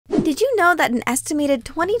Did you know that an estimated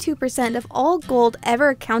 22% of all gold ever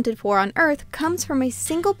accounted for on Earth comes from a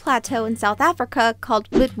single plateau in South Africa called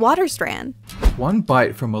Witwatersrand? One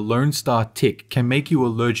bite from a Lone Star tick can make you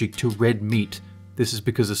allergic to red meat. This is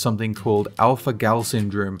because of something called alpha-gal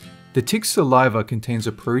syndrome. The tick's saliva contains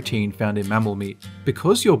a protein found in mammal meat.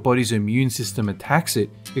 Because your body's immune system attacks it,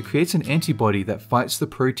 it creates an antibody that fights the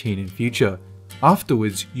protein in future.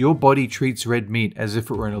 Afterwards, your body treats red meat as if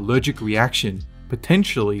it were an allergic reaction,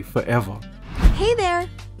 potentially forever. Hey there!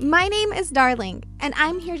 My name is Darlink, and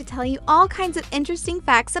I'm here to tell you all kinds of interesting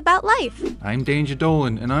facts about life. I'm Danger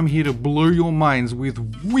Dolan, and I'm here to blow your minds with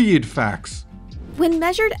weird facts. When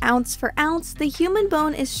measured ounce for ounce, the human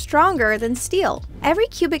bone is stronger than steel. Every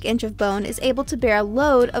cubic inch of bone is able to bear a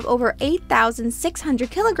load of over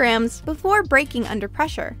 8,600 kilograms before breaking under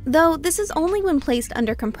pressure. Though this is only when placed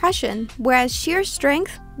under compression, whereas sheer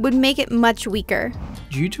strength would make it much weaker.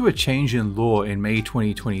 Due to a change in law in May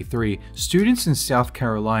 2023, students in South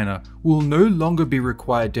Carolina will no longer be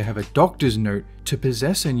required to have a doctor's note to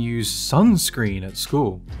possess and use sunscreen at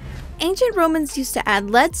school. Ancient Romans used to add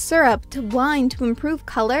lead syrup to wine to improve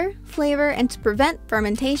color, flavor, and to prevent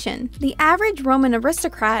fermentation. The average Roman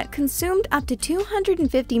aristocrat consumed up to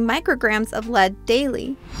 250 micrograms of lead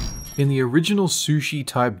daily. In the original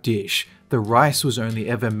sushi-type dish, the rice was only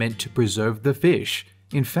ever meant to preserve the fish.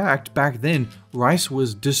 In fact, back then, rice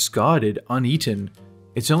was discarded uneaten.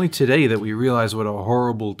 It's only today that we realize what a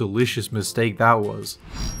horrible, delicious mistake that was.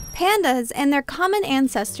 Pandas and their common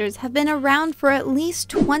ancestors have been around for at least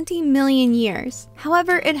 20 million years.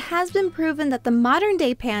 However, it has been proven that the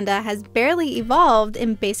modern-day panda has barely evolved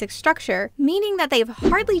in basic structure, meaning that they've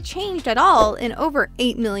hardly changed at all in over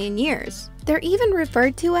 8 million years. They're even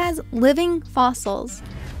referred to as living fossils.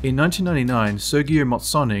 In 1999, Sergio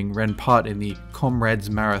Motsoning ran part in the Comrades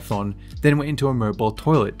Marathon, then went into a mobile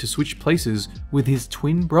toilet to switch places with his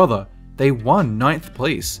twin brother. They won 9th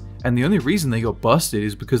place. And the only reason they got busted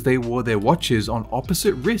is because they wore their watches on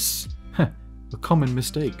opposite wrists. A common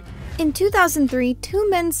mistake. In 2003, two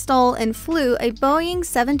men stole and flew a Boeing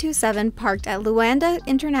 727 parked at Luanda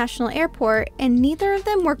International Airport, and neither of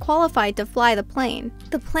them were qualified to fly the plane.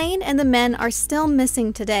 The plane and the men are still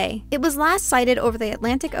missing today. It was last sighted over the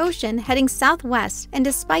Atlantic Ocean heading southwest, and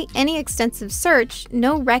despite any extensive search,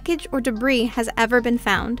 no wreckage or debris has ever been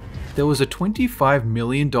found. There was a $25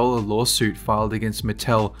 million lawsuit filed against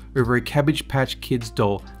Mattel over a Cabbage Patch Kids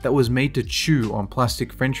doll that was made to chew on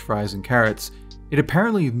plastic french fries and carrots. It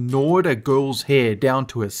apparently gnawed a girl's hair down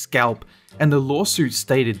to her scalp, and the lawsuit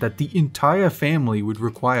stated that the entire family would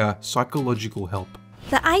require psychological help.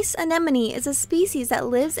 The ice anemone is a species that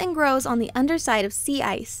lives and grows on the underside of sea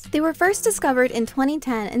ice. They were first discovered in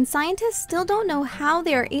 2010, and scientists still don't know how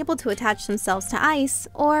they are able to attach themselves to ice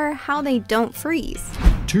or how they don't freeze.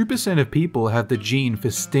 2% of people have the gene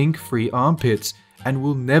for stink-free armpits and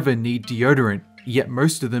will never need deodorant, yet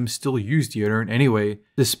most of them still use deodorant anyway.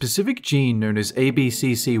 The specific gene known as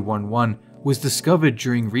ABCC11 was discovered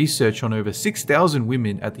during research on over 6,000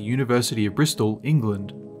 women at the University of Bristol,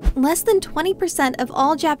 England. Less than 20% of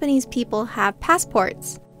all Japanese people have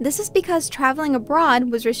passports. This is because traveling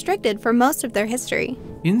abroad was restricted for most of their history.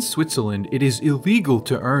 In Switzerland, it is illegal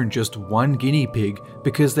to own just one guinea pig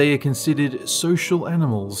because they are considered social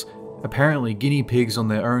animals. Apparently, guinea pigs on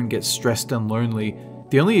their own get stressed and lonely.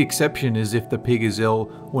 The only exception is if the pig is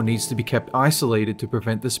ill or needs to be kept isolated to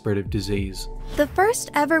prevent the spread of disease. The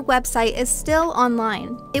first ever website is still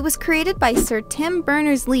online. It was created by Sir Tim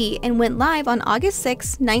Berners-Lee and went live on August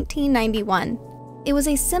 6, 1991. It was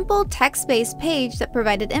a simple text-based page that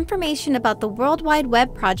provided information about the World Wide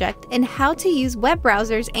Web project and how to use web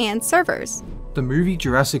browsers and servers. The movie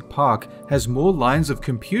Jurassic Park has more lines of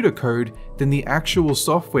computer code than the actual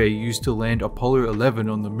software used to land Apollo 11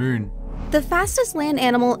 on the moon. The fastest land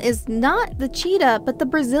animal is not the cheetah, but the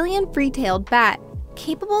Brazilian Free-Tailed Bat,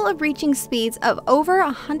 capable of reaching speeds of over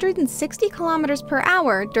 160 kilometers per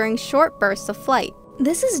hour during short bursts of flight.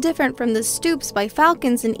 This is different from the stoops by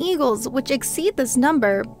falcons and eagles, which exceed this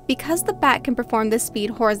number because the bat can perform this speed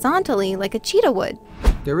horizontally like a cheetah would.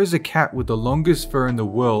 There is a cat with the longest fur in the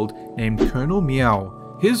world named Colonel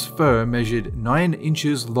Meow. His fur measured 9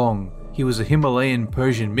 inches long. He was a Himalayan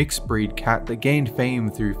Persian mixed breed cat that gained fame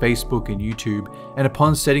through Facebook and YouTube, and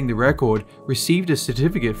upon setting the record, received a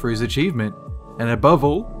certificate for his achievement. And above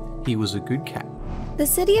all, he was a good cat. The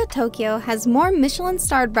city of Tokyo has more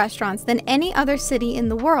Michelin-starred restaurants than any other city in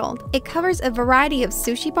the world. It covers a variety of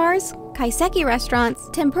sushi bars, kaiseki restaurants,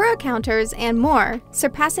 tempura counters, and more,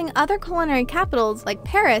 surpassing other culinary capitals like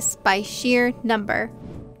Paris by sheer number.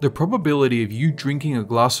 The probability of you drinking a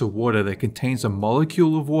glass of water that contains a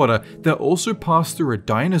molecule of water that also passed through a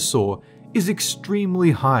dinosaur is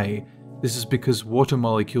extremely high. This is because water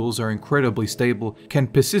molecules are incredibly stable, can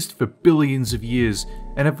persist for billions of years,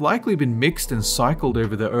 and have likely been mixed and cycled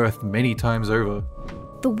over the Earth many times over.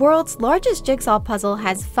 The world's largest jigsaw puzzle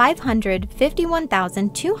has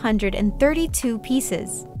 551,232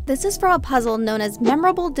 pieces. This is from a puzzle known as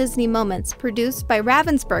Memorable Disney Moments, produced by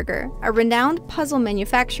Ravensburger, a renowned puzzle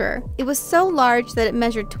manufacturer. It was so large that it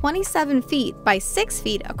measured 27 feet by 6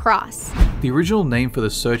 feet across. The original name for the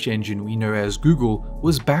search engine we know as Google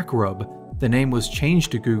was Backrub. The name was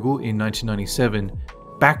changed to Google in 1997.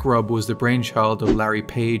 Backrub was the brainchild of Larry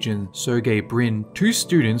Page and Sergey Brin, two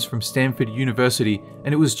students from Stanford University,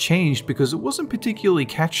 and it was changed because it wasn't particularly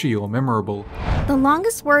catchy or memorable. The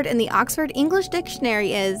longest word in the Oxford English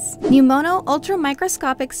Dictionary is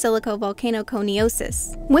pneumono-ultramicroscopic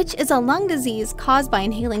silicovolcanoconiosis, which is a lung disease caused by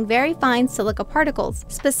inhaling very fine silica particles,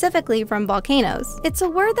 specifically from volcanoes. It's a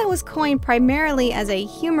word that was coined primarily as a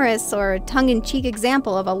humorous or tongue-in-cheek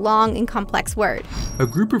example of a long and complex word. A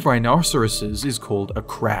group of rhinoceroses is called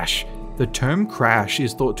a crash. The term crash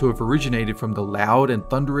is thought to have originated from the loud and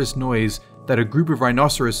thunderous noise that a group of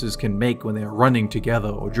rhinoceroses can make when they are running together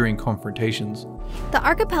or during confrontations. The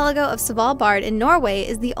archipelago of Svalbard in Norway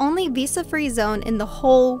is the only visa-free zone in the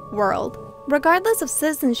whole world. Regardless of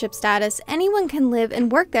citizenship status, anyone can live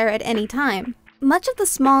and work there at any time. Much of the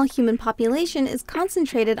small human population is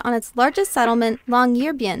concentrated on its largest settlement,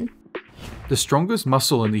 Longyearbyen. The strongest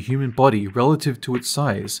muscle in the human body relative to its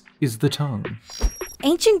size is the tongue.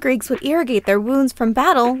 Ancient Greeks would irrigate their wounds from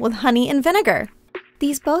battle with honey and vinegar.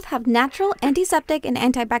 These both have natural antiseptic and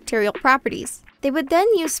antibacterial properties. They would then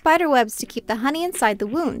use spider webs to keep the honey inside the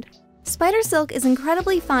wound. Spider silk is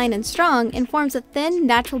incredibly fine and strong and forms a thin,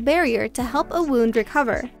 natural barrier to help a wound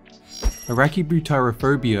recover.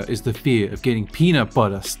 Arachibutyrophobia is the fear of getting peanut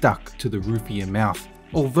butter stuck to the roof of your mouth.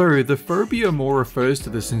 Although the phobia more refers to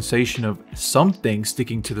the sensation of something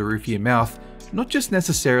sticking to the roof of your mouth, not just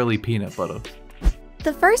necessarily peanut butter.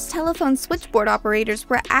 The first telephone switchboard operators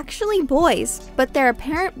were actually boys, but their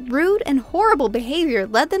apparent rude and horrible behavior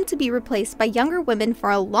led them to be replaced by younger women for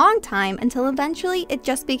a long time until eventually it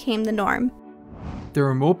just became the norm. There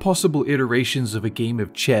are more possible iterations of a game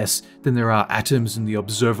of chess than there are atoms in the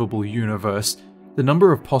observable universe. The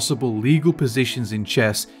number of possible legal positions in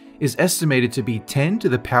chess is estimated to be 10 to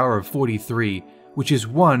the power of 43, which is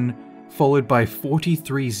 1 followed by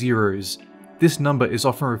 43 zeros. This number is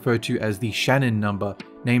often referred to as the Shannon number,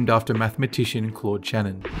 named after mathematician Claude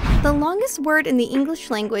Shannon. The longest word in the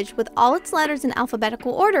English language with all its letters in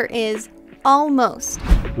alphabetical order is almost.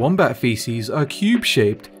 Wombat feces are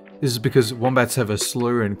cube-shaped. This is because wombats have a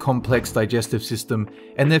slow and complex digestive system,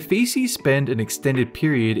 and their feces spend an extended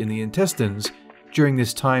period in the intestines. During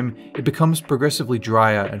this time, it becomes progressively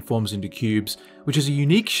drier and forms into cubes, which is a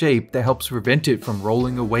unique shape that helps prevent it from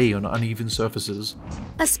rolling away on uneven surfaces.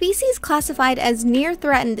 A species classified as near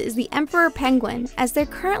threatened is the emperor penguin, as they're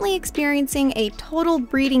currently experiencing a total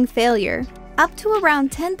breeding failure. Up to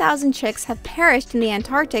around 10,000 chicks have perished in the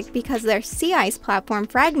Antarctic because their sea ice platform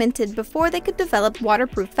fragmented before they could develop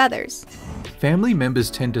waterproof feathers. Family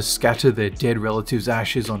members tend to scatter their dead relatives'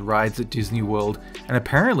 ashes on rides at Disney World, and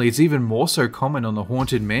apparently it's even more so common on the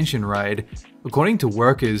Haunted Mansion ride. According to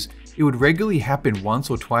workers, it would regularly happen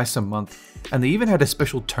once or twice a month, and they even had a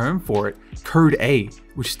special term for it, Code A,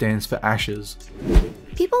 which stands for ashes.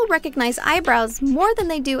 People recognize eyebrows more than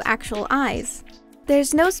they do actual eyes.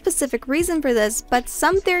 There's no specific reason for this, but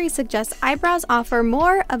some theories suggest eyebrows offer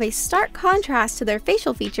more of a stark contrast to their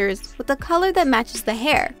facial features with the color that matches the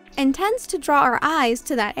hair, and tends to draw our eyes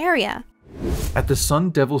to that area. At the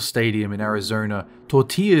Sun Devil Stadium in Arizona,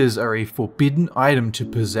 tortillas are a forbidden item to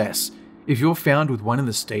possess. If you're found with one in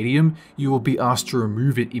the stadium, you will be asked to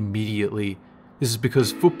remove it immediately. This is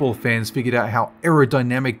because football fans figured out how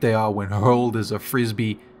aerodynamic they are when hurled as a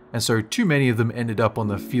frisbee, and so too many of them ended up on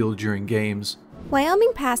the field during games.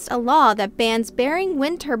 Wyoming passed a law that bans burying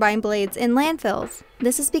wind turbine blades in landfills.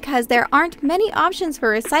 This is because there aren't many options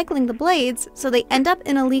for recycling the blades, so they end up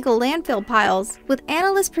in illegal landfill piles, with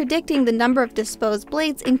analysts predicting the number of disposed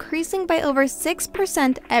blades increasing by over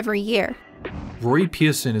 6% every year. Roy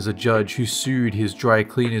Pearson is a judge who sued his dry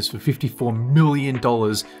cleaners for $54 million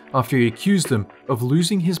after he accused them of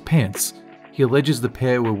losing his pants. He alleges the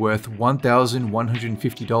pair were worth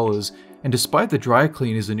 $1,150, and despite the dry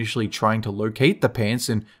cleaners initially trying to locate the pants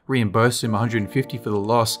and reimburse him $150 for the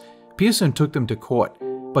loss, Pearson took them to court,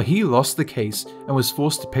 but he lost the case and was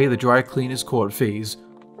forced to pay the dry cleaners' court fees.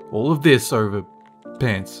 All of this over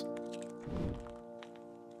pants.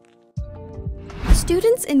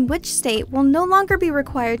 Students in which state will no longer be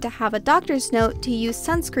required to have a doctor's note to use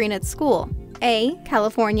sunscreen at school? A.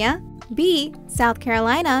 California, B. South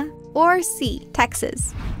Carolina, Or C.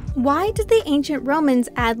 Texas. Why did the ancient Romans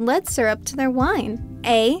add lead syrup to their wine?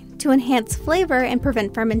 A. To enhance flavor and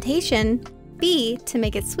prevent fermentation. B. To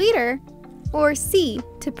make it sweeter. Or C.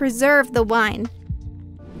 To preserve the wine.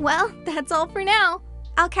 Well, that's all for now.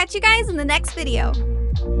 I'll catch you guys in the next video.